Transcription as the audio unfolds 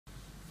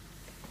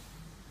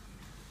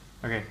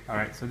Okay,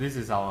 alright, so this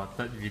is our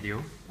third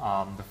video.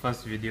 The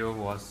first video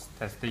was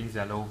testing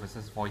Zello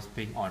versus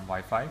VoicePing on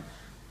Wi-Fi.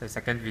 The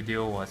second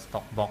video was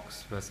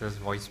TalkBox versus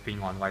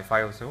VoicePing on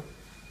Wi-Fi also.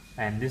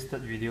 And this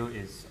third video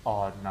is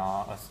on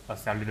a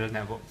cellular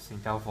network,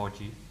 SingTel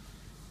 4G.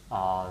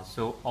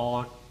 So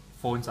all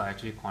phones are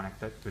actually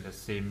connected to the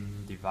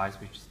same device,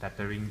 which is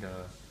tethering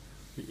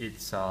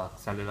its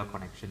cellular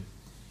connection.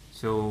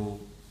 So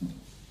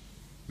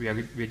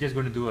we're just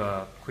going to do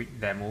a quick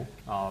demo.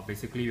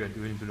 Basically, we're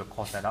going to do the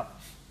call setup.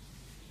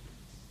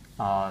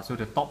 So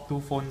the top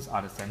two phones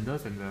are the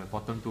senders and the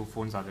bottom two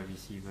phones are the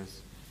receivers.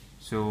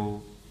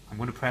 So I'm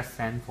going to press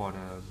send for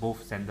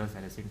both senders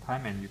at the same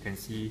time, and you can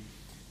see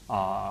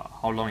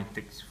how long it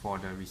takes for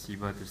the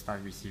receiver to start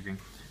receiving.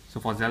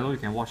 So for Zello, you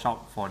can watch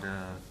out for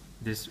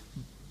this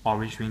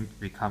orange ring to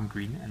become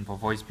green, and for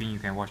VoicePing, you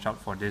can watch out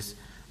for this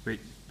red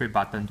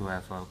button to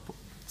have a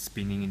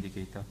spinning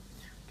indicator.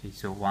 Okay,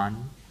 so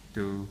 1,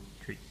 2,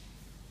 3.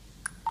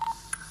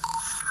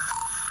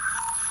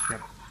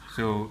 Yep.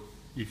 So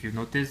if you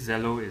notice,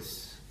 Zello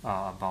is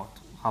about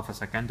half a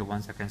second to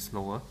 1 second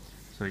slower.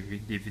 So if you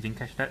didn't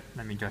catch that,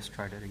 let me just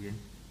try that again.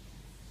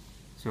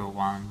 So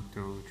 1,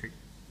 2, 3.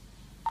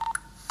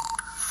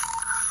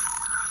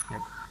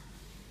 Yep.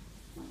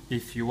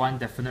 If you want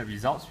definite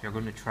results, we are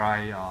going to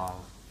try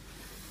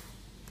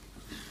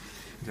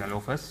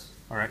Zello first.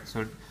 Alright,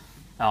 so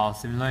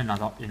similar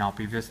in our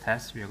previous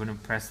test, we are going to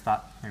press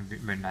start, and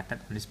when I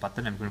tap on this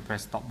button, I'm going to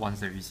press stop once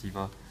the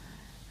receiver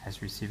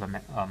has received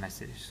a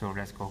message. So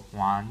let's go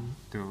 1,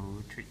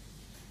 2, 3.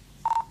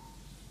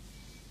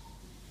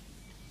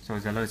 So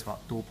Zello is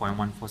about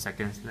 2.14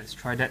 seconds. Let's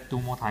try that 2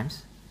 more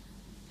times.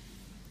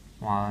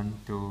 1,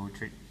 2,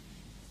 3.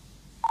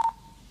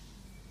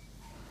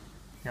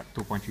 Yep,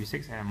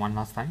 2.36, and one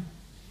last time.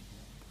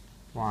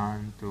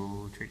 1,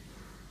 2, 3.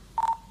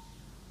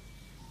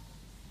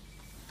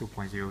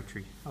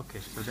 2.03. Okay,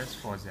 so that's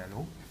for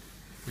Zello,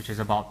 which is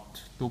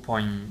about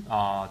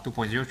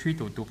 2.03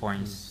 to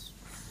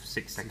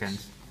 2.6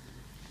 seconds.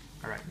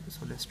 Alright,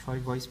 so let's try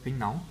VoicePing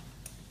now.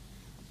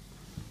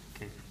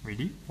 Okay,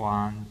 ready?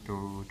 1,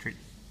 2, 3.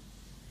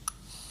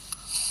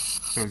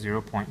 So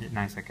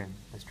 0.89 seconds.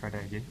 Let's try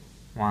that again.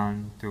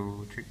 1,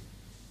 2, 3.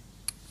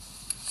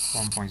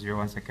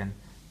 1.01 seconds.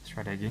 Let's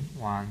try that again.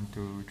 1,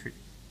 2, 3.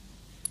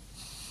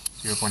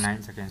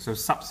 0.9 seconds. So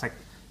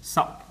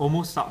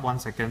almost sub 1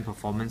 second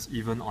performance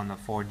even on a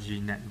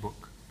 4G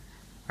network.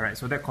 Alright,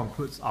 so that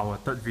concludes our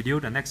third video.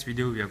 The next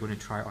video we are going to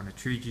try on a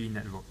 3G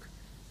network.